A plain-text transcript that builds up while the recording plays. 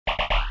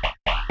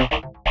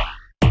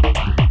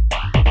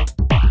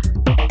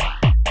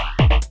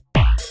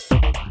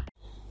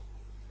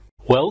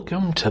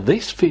Welcome to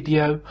this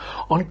video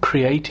on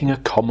creating a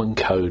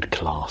CommonCode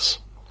class.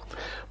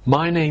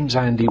 My name's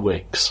Andy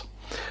Wicks,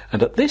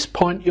 and at this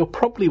point you're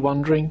probably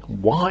wondering,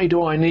 why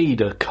do I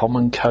need a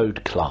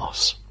CommonCode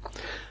class?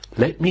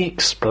 Let me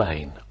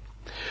explain.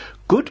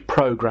 Good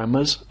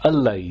programmers are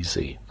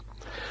lazy.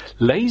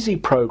 Lazy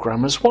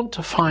programmers want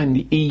to find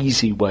the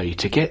easy way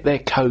to get their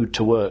code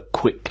to work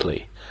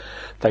quickly.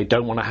 They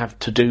don't want to have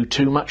to do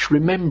too much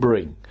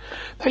remembering.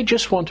 They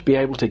just want to be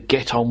able to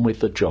get on with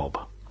the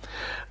job.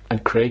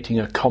 And creating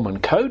a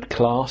CommonCode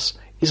class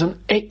is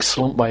an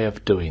excellent way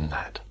of doing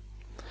that.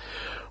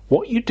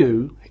 What you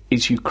do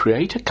is you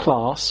create a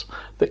class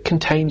that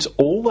contains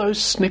all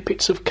those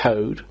snippets of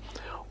code,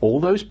 all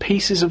those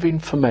pieces of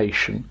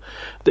information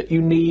that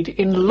you need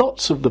in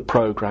lots of the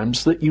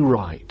programs that you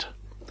write.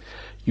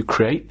 You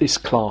create this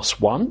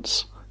class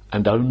once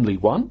and only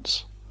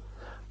once,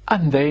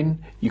 and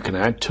then you can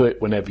add to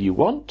it whenever you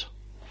want,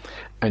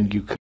 and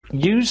you can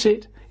use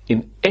it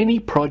in any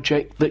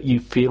project that you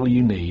feel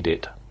you need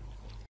it.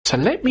 So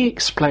let me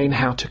explain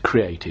how to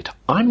create it.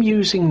 I'm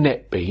using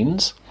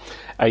NetBeans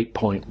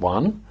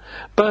 8.1,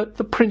 but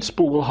the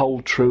principle will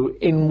hold true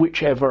in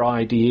whichever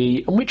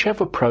IDE and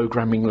whichever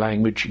programming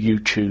language you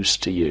choose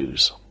to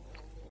use.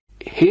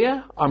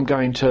 Here I'm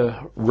going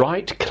to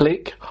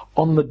right-click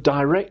on the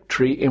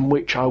directory in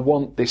which I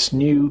want this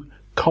new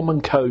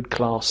CommonCode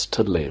class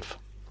to live.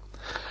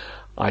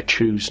 I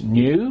choose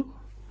New,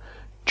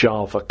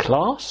 Java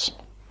Class,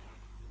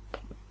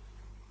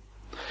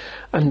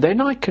 and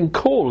then I can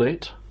call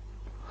it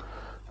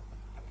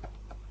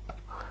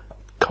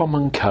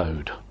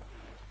CommonCode.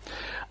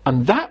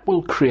 And that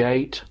will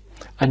create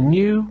a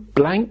new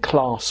blank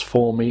class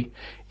for me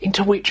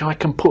into which I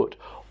can put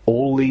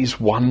all these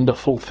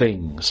wonderful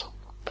things.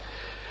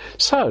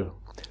 So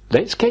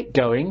let's get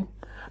going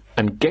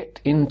and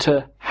get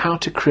into how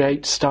to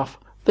create stuff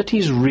that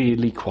is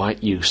really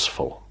quite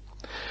useful.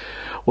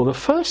 Well, the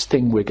first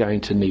thing we're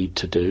going to need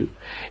to do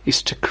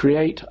is to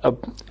create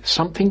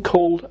something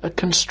called a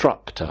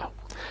constructor.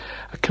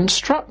 A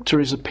constructor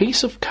is a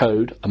piece of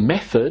code, a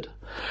method,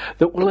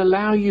 that will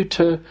allow you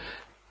to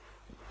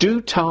do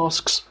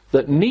tasks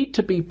that need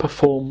to be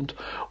performed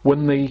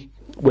when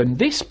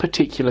this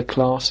particular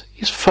class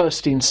is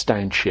first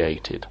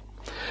instantiated.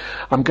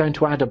 I'm going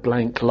to add a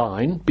blank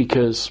line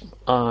because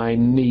I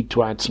need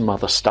to add some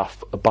other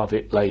stuff above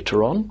it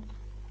later on.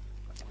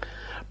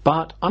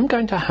 But I'm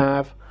going to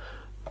have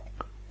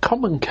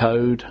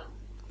CommonCode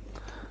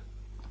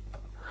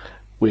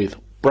with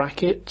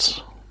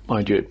brackets.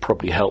 Mind you, it'd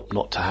probably help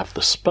not to have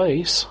the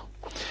space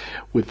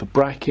with the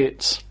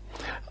brackets,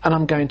 and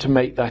I'm going to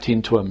make that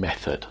into a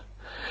method.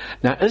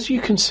 Now, as you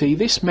can see,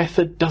 this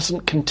method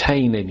doesn't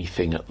contain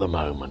anything at the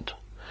moment,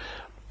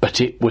 but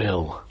it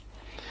will.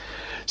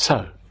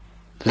 So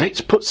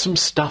let's put some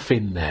stuff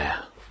in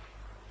there.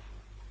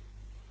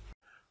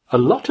 A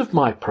lot of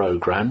my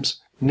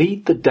programs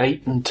need the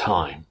date and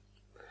time,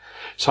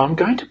 so I'm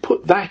going to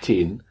put that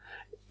into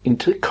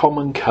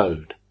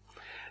CommonCode.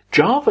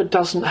 Java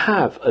doesn't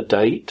have a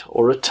date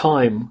or a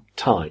time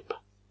type,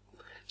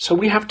 so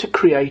we have to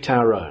create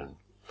our own.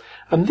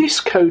 And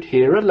this code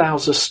here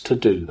allows us to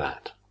do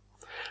that.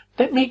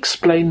 Let me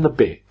explain the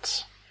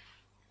bits.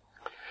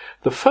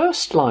 The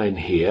first line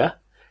here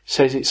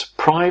says it's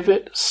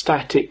private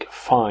static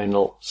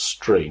final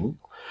string.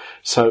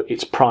 So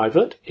it's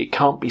private, it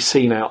can't be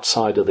seen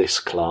outside of this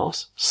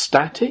class.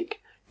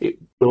 Static, it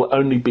will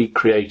only be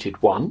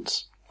created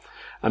once.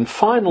 And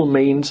final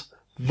means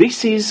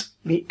this is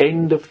the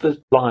end of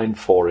the line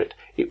for it.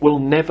 It will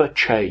never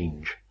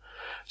change.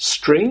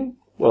 String,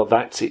 well,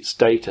 that's its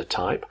data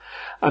type.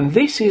 And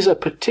this is a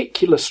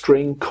particular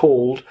string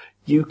called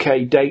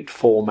UK date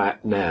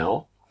format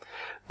now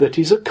that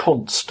is a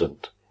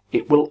constant.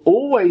 It will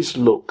always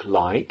look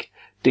like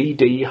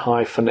DD-MM-YY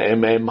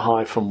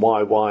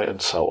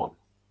and so on.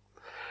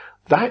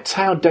 That's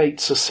how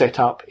dates are set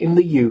up in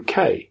the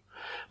UK.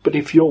 But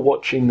if you're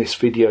watching this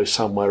video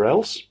somewhere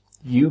else,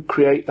 you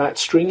create that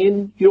string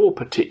in your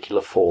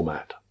particular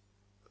format.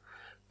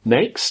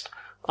 Next,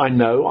 I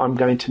know I'm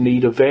going to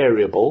need a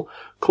variable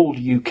called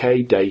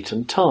UK date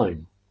and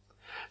time.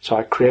 So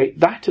I create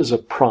that as a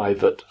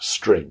private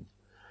string.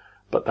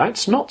 But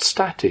that's not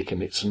static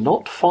and it's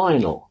not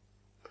final.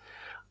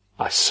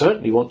 I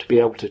certainly want to be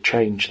able to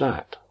change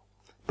that,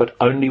 but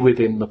only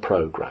within the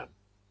program.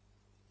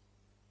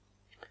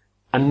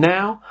 And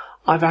now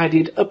I've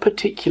added a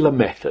particular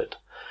method.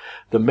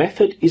 The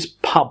method is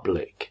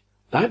public.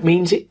 That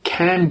means it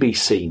can be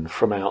seen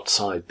from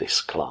outside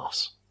this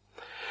class.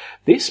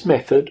 This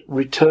method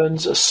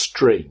returns a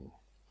string,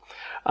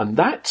 and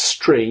that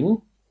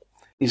string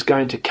is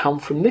going to come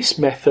from this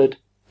method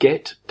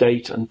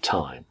getDate and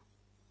time.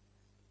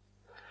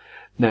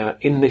 Now,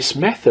 in this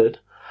method,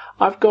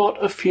 I've got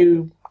a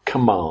few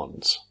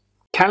commands.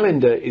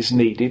 Calendar is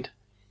needed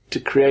to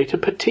create a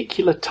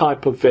particular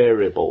type of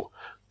variable.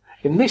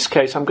 In this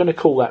case, I'm going to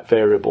call that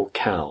variable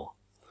cal.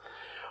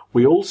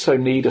 We also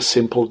need a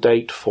simple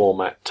date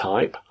format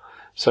type.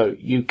 So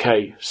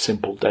UK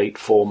simple date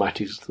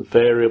format is the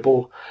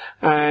variable,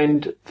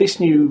 and this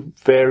new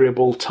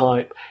variable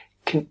type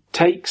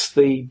takes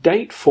the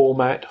date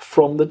format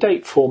from the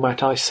date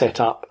format I set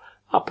up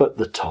at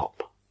the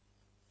top.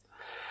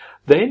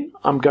 Then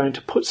I'm going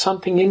to put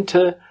something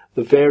into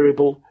the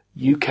variable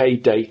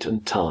UK date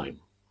and time.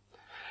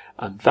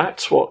 And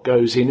that's what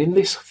goes in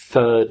this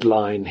third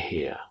line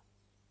here.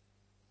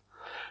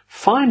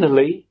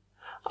 Finally,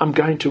 I'm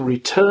going to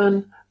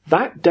return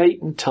that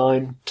date and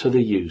time to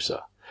the user.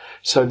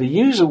 So the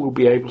user will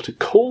be able to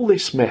call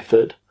this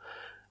method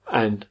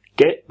and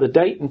get the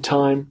date and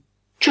time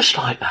just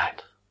like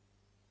that.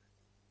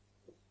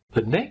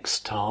 The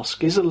next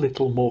task is a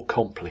little more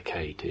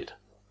complicated.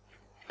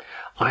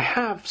 I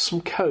have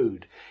some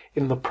code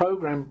in the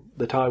program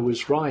that I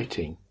was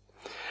writing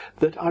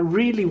that I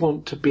really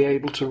want to be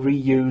able to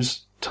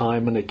reuse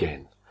time and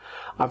again.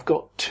 I've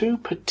got two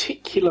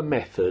particular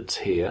methods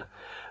here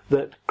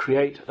that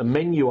create a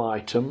menu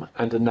item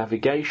and a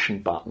navigation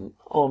button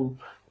on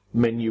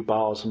menu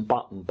bars and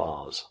button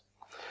bars.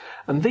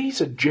 And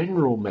these are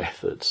general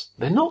methods.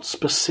 They're not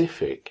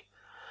specific.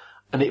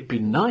 And it'd be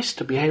nice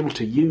to be able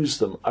to use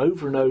them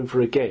over and over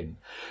again.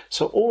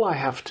 So all I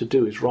have to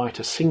do is write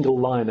a single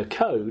line of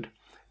code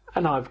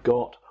and I've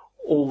got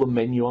all the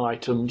menu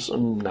items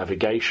and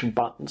navigation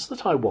buttons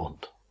that I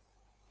want.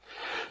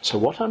 So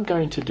what I'm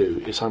going to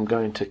do is I'm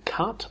going to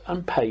cut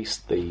and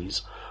paste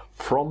these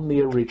from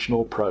the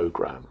original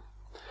program.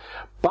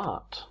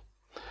 But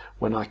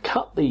when I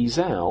cut these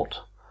out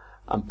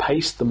and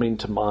paste them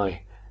into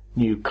my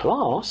new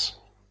class,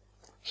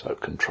 so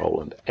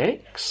Control and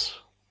X,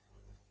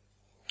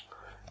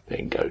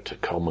 then go to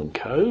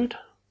CommonCode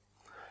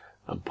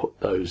and put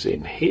those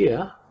in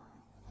here,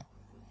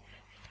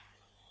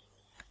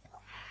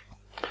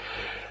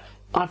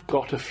 I've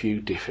got a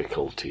few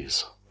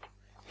difficulties.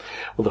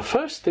 Well, the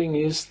first thing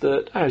is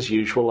that, as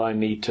usual, I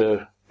need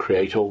to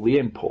create all the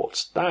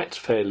imports. That's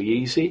fairly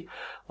easy.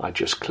 I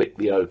just click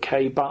the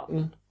OK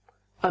button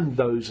and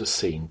those are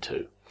seen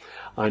to.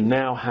 I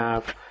now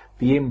have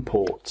the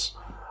imports.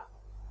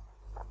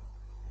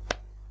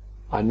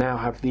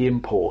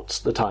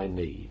 That I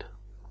need.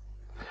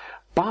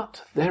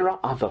 But there are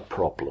other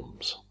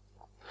problems.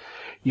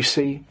 You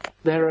see,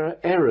 there are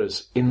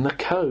errors in the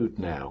code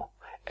now.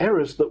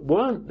 Errors that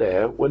weren't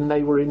there when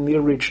they were in the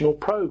original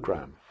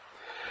program.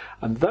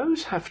 And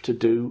those have to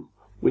do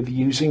with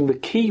using the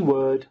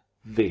keyword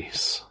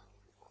this.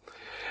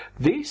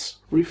 This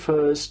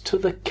refers to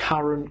the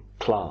current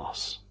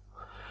class.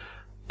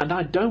 And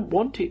I don't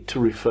want it to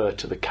refer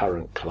to the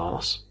current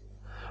class.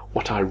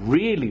 What I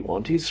really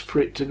want is for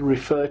it to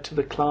refer to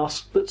the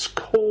class that's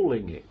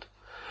calling it.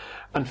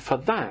 And for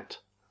that,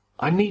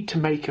 I need to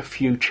make a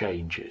few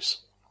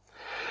changes.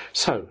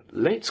 So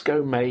let's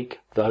go make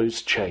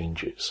those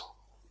changes.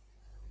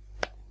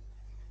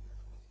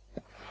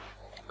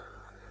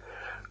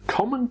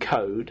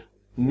 CommonCode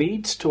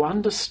needs to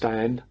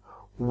understand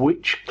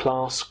which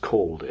class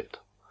called it.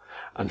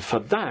 And for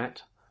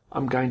that,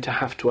 I'm going to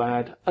have to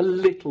add a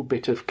little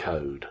bit of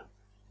code.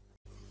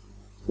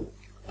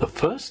 The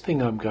first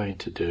thing I'm going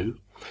to do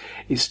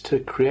is to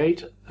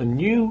create a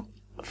new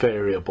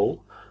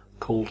variable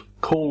called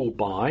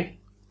callBy,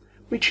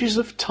 which is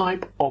of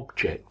type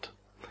object.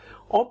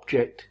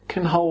 Object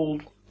can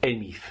hold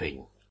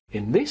anything.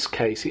 In this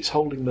case, it's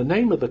holding the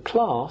name of the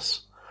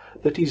class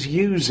that is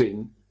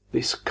using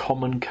this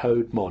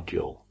CommonCode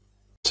module.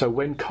 So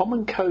when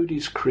CommonCode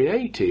is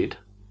created,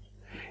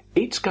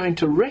 it's going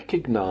to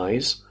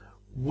recognize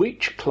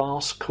which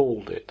class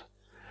called it,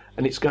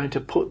 and it's going to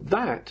put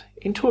that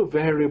into a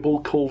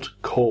variable called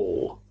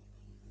call.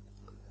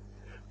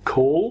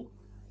 Call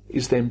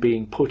is then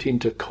being put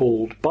into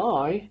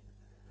callBy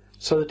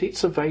so that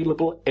it's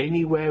available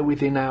anywhere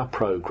within our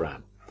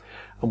program,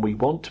 and we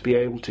want to be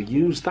able to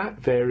use that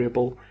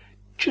variable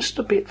just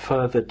a bit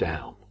further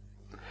down.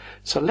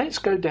 So let's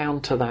go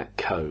down to that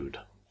code.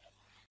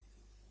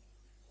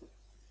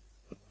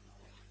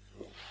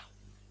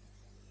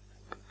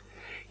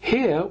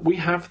 Here we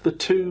have the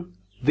two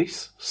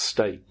this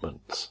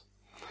statements.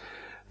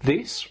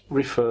 This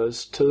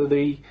refers to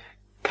the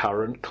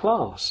current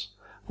class,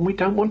 and we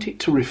don't want it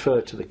to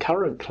refer to the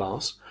current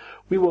class,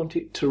 we want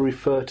it to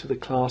refer to the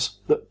class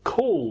that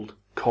called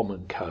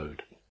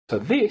CommonCode. So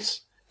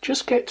this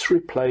just gets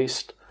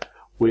replaced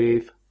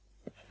with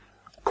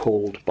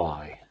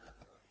callBy.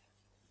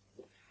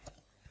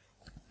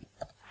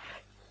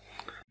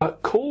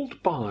 But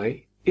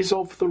callBy is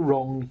of the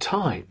wrong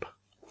type.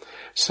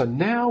 So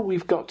now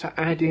we've got to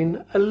add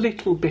in a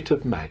little bit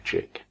of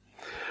magic.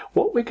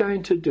 What we're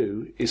going to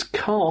do is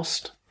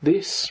cast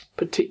this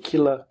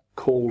particular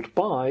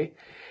callBy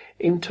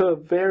into a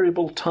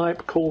variable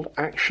type called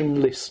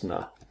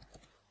ActionListener.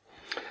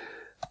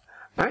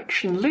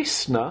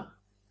 ActionListener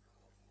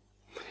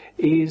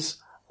is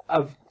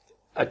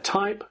a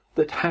type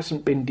that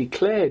hasn't been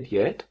declared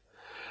yet,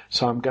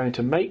 so I'm going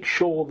to make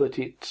sure that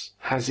it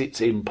has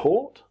its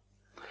import,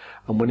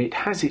 and when it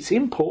has its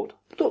import,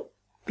 look,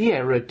 the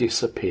error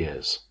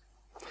disappears.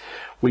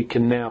 We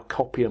can now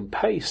copy and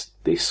paste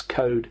this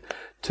code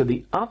to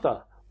the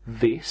other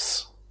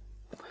this,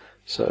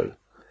 so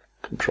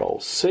Control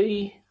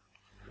C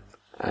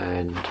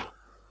and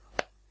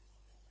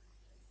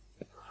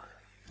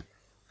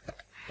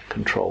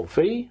Control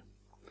V,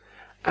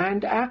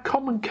 and our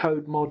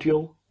CommonCode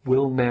module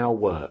will now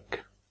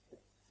work.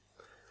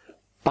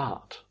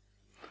 But,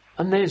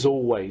 and there's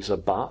always a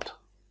but,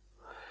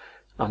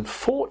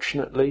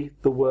 unfortunately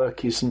the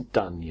work isn't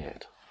done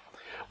yet.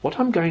 What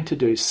I'm going to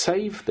do is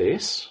save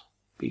this,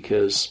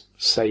 because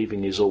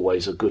saving is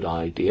always a good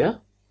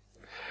idea,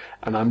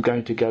 and I'm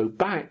going to go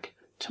back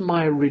to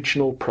my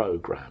original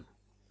program.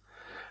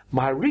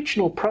 My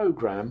original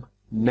program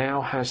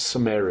now has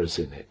some errors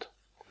in it.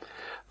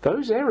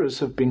 Those errors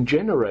have been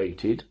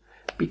generated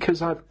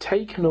because I've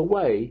taken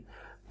away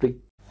the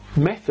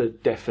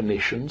method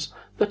definitions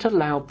that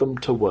allowed them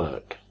to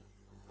work.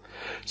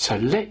 So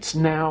let's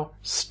now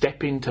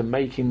step into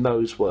making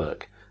those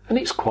work, and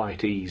it's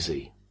quite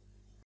easy.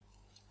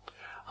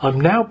 I'm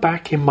now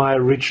back in my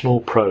original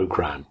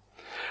program,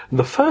 and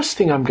the first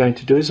thing I'm going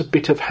to do is a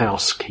bit of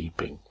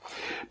housekeeping.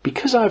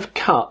 Because I've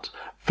cut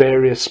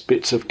various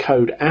bits of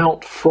code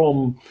out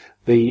from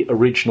the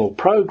original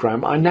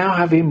program, I now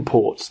have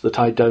imports that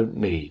I don't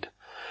need.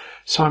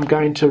 So I'm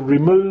going to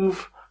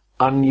remove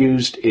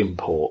unused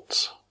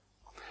imports.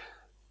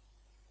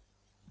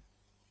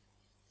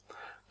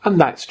 And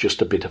that's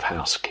just a bit of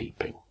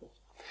housekeeping.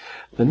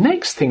 The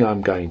next thing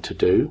I'm going to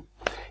do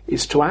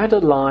is to add a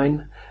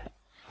line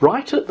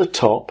right at the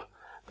top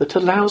that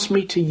allows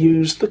me to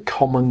use the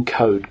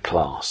CommonCode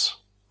class.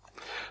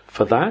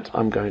 For that,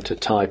 I'm going to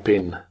type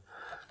in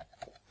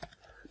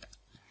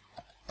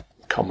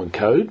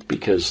CommonCode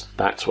because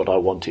that's what I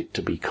want it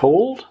to be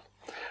called.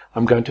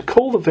 I'm going to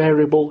call the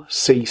variable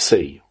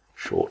CC,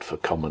 short for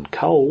Common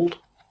Cold.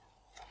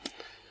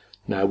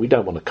 No, we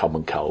don't want a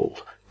Common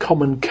Cold.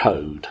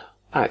 CommonCode.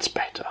 That's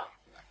better.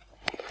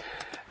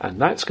 And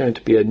that's going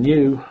to be a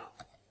new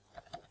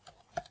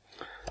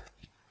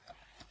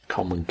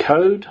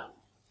CommonCode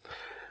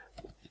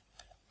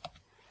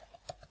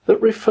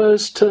that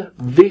refers to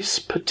this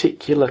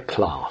particular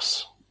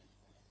class.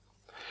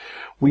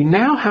 We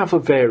now have a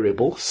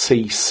variable,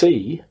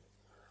 CC,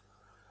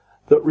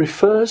 that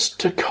refers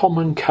to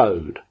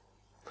CommonCode.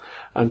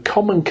 And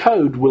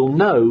CommonCode will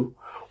know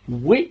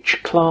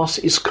which class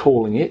is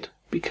calling it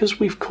because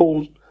we've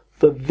called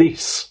the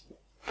this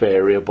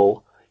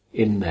variable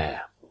in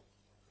there.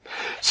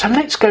 So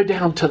let's go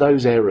down to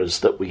those errors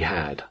that we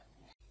had.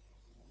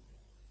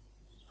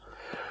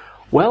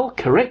 Well,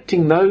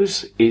 correcting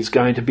those is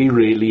going to be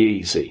really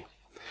easy.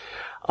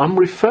 I'm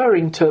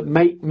referring to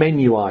make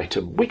menu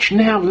item, which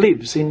now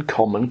lives in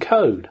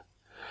CommonCode.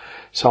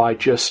 So I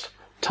just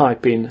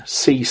type in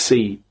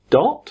cc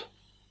dot,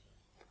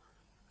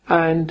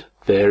 and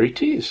there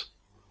it is.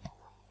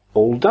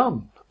 All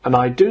done. And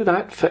I do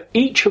that for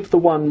each of the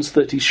ones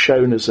that is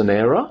shown as an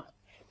error.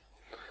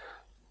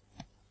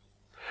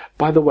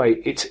 By the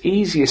way, it's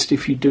easiest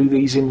if you do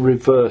these in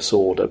reverse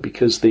order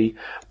because the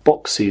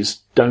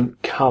boxes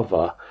don't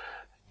cover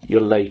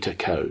your later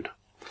code.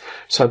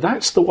 So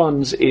that's the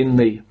ones in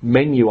the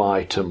menu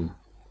item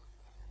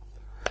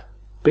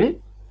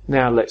bit.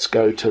 Now let's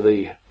go to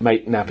the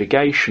Make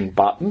Navigation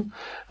button,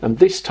 and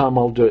this time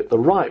I'll do it the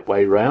right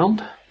way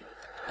round.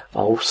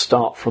 I'll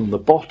start from the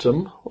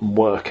bottom and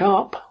work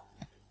up.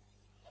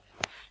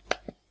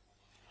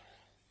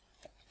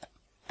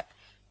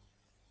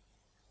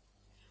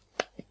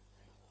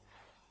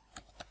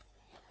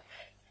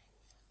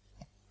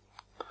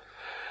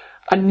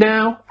 And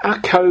now our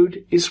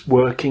code is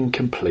working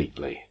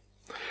completely.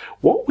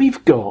 What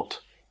we've got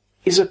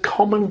is a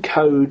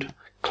CommonCode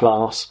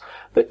class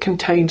that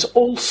contains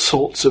all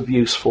sorts of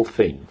useful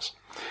things.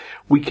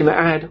 We can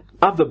add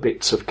other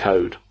bits of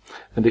code,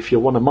 and if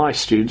you're one of my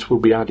students, we'll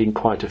be adding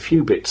quite a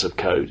few bits of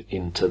code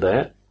into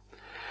there.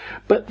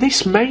 But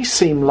this may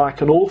seem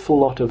like an awful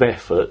lot of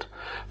effort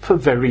for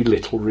very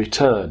little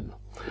return.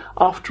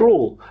 After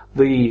all,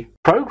 the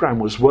program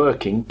was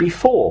working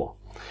before.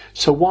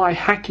 So why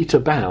hack it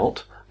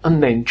about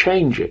and then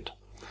change it?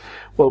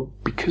 Well,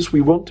 because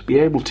we want to be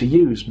able to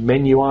use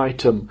menu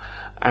item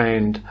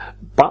and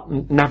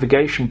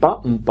navigation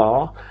button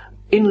bar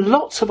in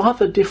lots of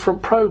other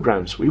different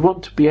programs. We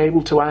want to be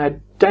able to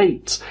add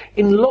dates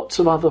in lots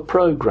of other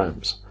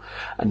programs.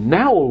 And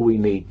now all we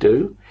need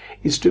do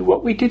is do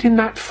what we did in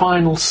that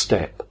final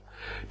step.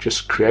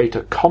 Just create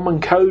a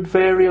CommonCode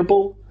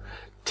variable,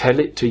 tell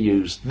it to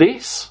use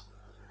this,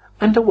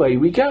 and away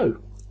we go.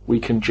 We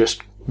can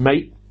just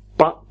make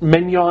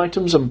menu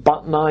items and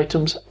button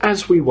items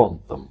as we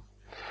want them.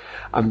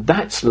 And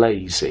that's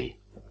lazy.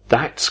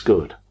 That's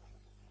good.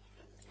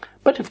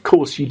 But of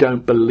course you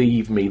don't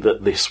believe me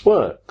that this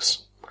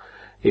works.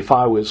 If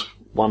I was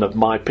one of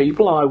my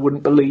people, I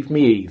wouldn't believe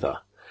me either.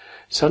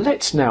 So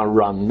let's now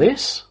run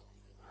this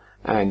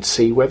and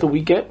see whether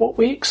we get what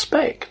we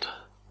expect.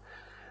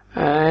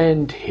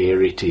 And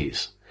here it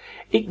is.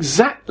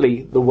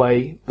 Exactly the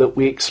way that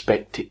we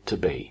expect it to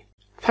be.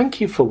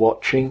 Thank you for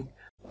watching.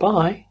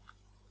 Bye.